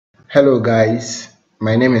Hello guys,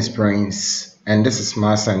 my name is Prince and this is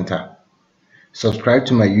Math Center. Subscribe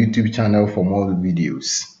to my YouTube channel for more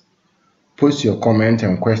videos. Post your comments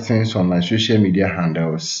and questions on my social media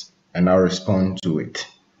handles and I'll respond to it.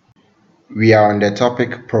 We are on the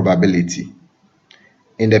topic probability.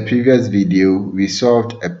 In the previous video, we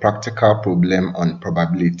solved a practical problem on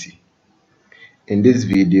probability. In this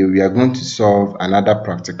video, we are going to solve another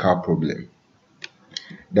practical problem.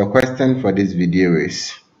 The question for this video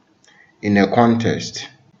is, in a contest,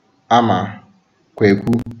 Ama,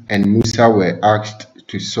 Kweku, and Musa were asked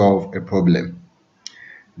to solve a problem.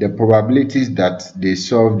 The probabilities that they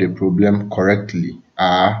solve the problem correctly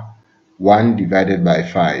are 1 divided by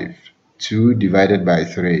 5, 2 divided by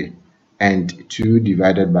 3, and 2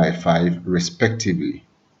 divided by 5 respectively.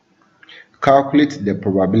 Calculate the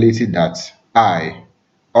probability that I,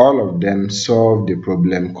 all of them solve the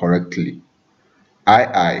problem correctly.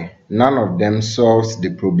 I, none of them solves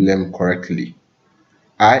the problem correctly.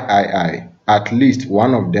 I, at least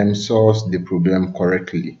one of them solves the problem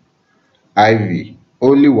correctly. IV,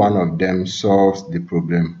 only one of them solves the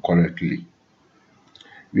problem correctly.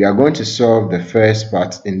 We are going to solve the first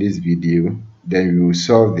part in this video, then we will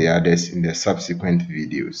solve the others in the subsequent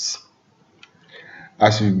videos.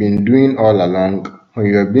 As we've been doing all along, when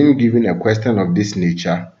you have been given a question of this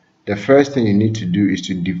nature, the first thing you need to do is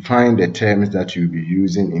to define the terms that you'll be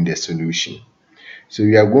using in the solution. So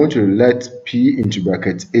we are going to let P into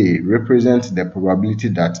bracket A represent the probability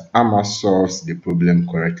that Ama solves the problem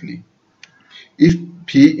correctly. If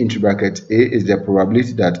P into bracket A is the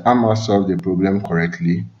probability that Ama solves the problem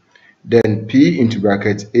correctly, then P into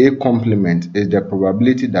bracket A complement is the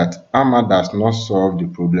probability that Ama does not solve the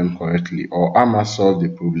problem correctly or Ama solves the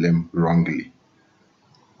problem wrongly.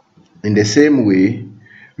 In the same way,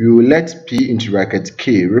 we will let P into bracket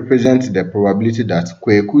K represent the probability that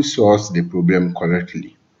Kweku solves the problem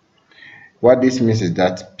correctly. What this means is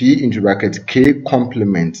that P into bracket K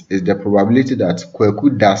complement is the probability that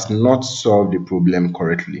Kweku does not solve the problem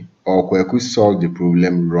correctly or Kweku solves the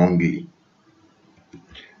problem wrongly.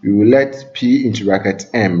 We will let P into bracket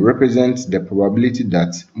M represent the probability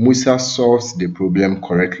that Musa solves the problem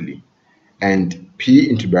correctly, and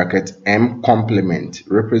P into bracket M complement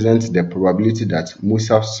represents the probability that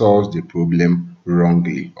Musa solves the problem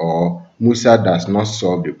wrongly or Musa does not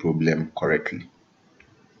solve the problem correctly.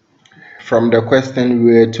 From the question,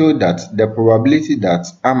 we were told that the probability that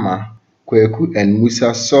Ama, Kweku, and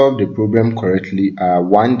Musa solve the problem correctly are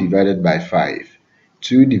 1 divided by 5,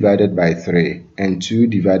 2 divided by 3, and 2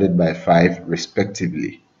 divided by 5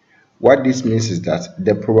 respectively. What this means is that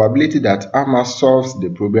the probability that Ama solves the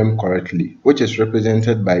problem correctly, which is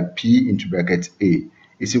represented by P into bracket A,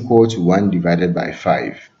 is equal to 1 divided by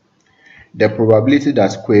 5. The probability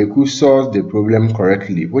that Kweku solves the problem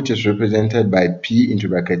correctly, which is represented by P into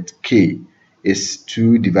bracket K, is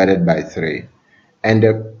 2 divided by 3. And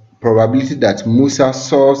the probability that Musa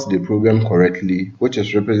solves the problem correctly, which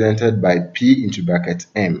is represented by P into bracket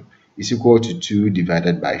M, is equal to 2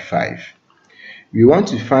 divided by 5. We want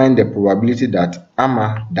to find the probability that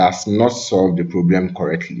Ama does not solve the problem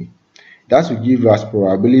correctly. That will give us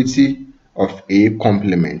probability of A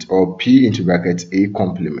complement or P into bracket A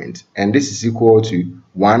complement, and this is equal to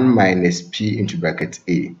 1 minus P into bracket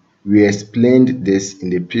A. We explained this in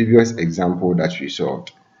the previous example that we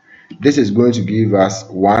solved. This is going to give us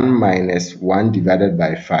 1 minus 1 divided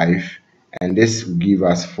by 5, and this will give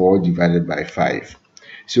us 4 divided by 5.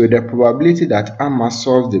 So the probability that Ama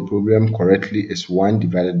solves the problem correctly is 1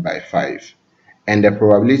 divided by 5. And the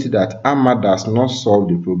probability that Ama does not solve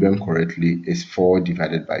the problem correctly is 4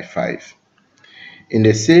 divided by 5. In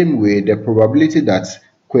the same way, the probability that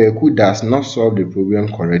Kweku does not solve the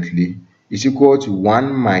problem correctly is equal to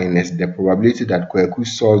 1 minus the probability that Kweku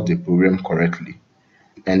solves the problem correctly.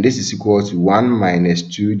 And this is equal to 1 minus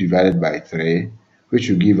 2 divided by 3, which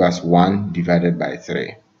will give us 1 divided by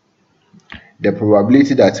 3. The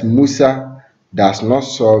probability that Musa does not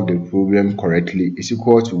solve the problem correctly is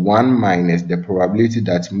equal to 1 minus the probability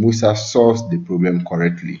that Musa solves the problem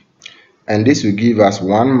correctly. And this will give us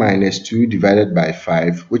 1 minus 2 divided by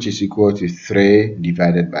 5, which is equal to 3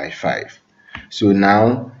 divided by 5. So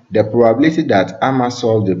now, the probability that Ama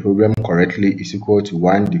solves the problem correctly is equal to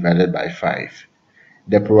 1 divided by 5.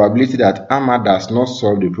 The probability that Ama does not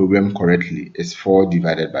solve the problem correctly is 4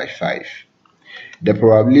 divided by 5. The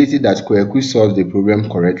probability that Kweku solves the problem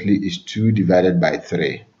correctly is 2 divided by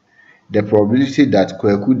 3. The probability that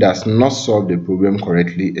Kweku does not solve the problem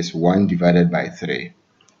correctly is 1 divided by 3.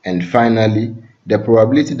 And finally, the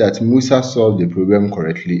probability that Musa solves the problem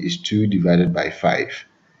correctly is 2 divided by 5.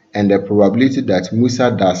 And the probability that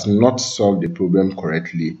Musa does not solve the problem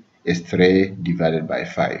correctly is 3 divided by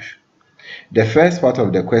 5. The first part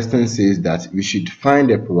of the question says that we should find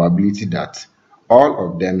the probability that all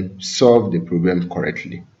of them solve the problem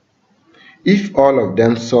correctly. If all of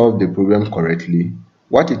them solve the problem correctly,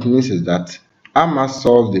 what it means is that Amma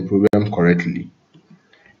solves the problem correctly,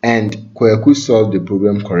 and Kweku solved the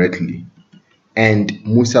problem correctly, and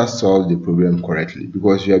Musa solved the problem correctly,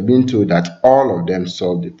 because we have been told that all of them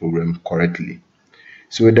solved the problem correctly.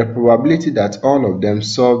 So the probability that all of them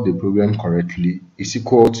solve the problem correctly is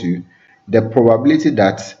equal to the probability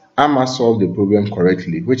that Amma solved the problem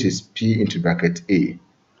correctly, which is P into bracket A,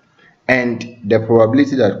 and the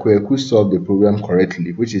probability that Kweku solved the problem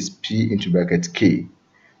correctly, which is P into bracket K,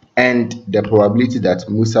 and the probability that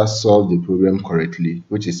Musa solved the problem correctly,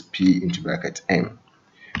 which is P into bracket M.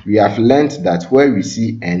 We have learned that where we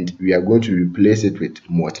see and, we are going to replace it with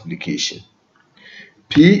multiplication.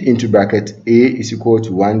 P into bracket A is equal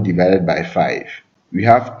to 1 divided by 5. We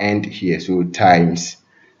have and here, so times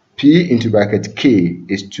P into bracket K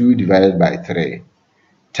is 2 divided by 3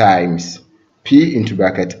 times P into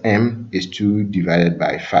bracket M is 2 divided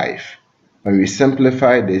by 5. When we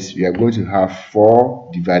simplify this, we are going to have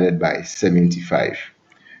 4 divided by 75.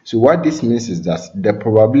 So what this means is that the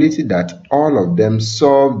probability that all of them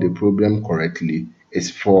solve the problem correctly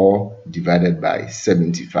is 4 divided by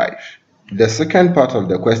 75. The second part of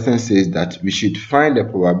the question says that we should find the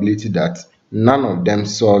probability that none of them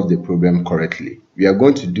solve the problem correctly. We are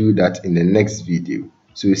going to do that in the next video.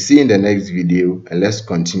 So we'll see you in the next video, and let's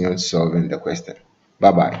continue solving the question.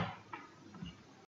 Bye-bye.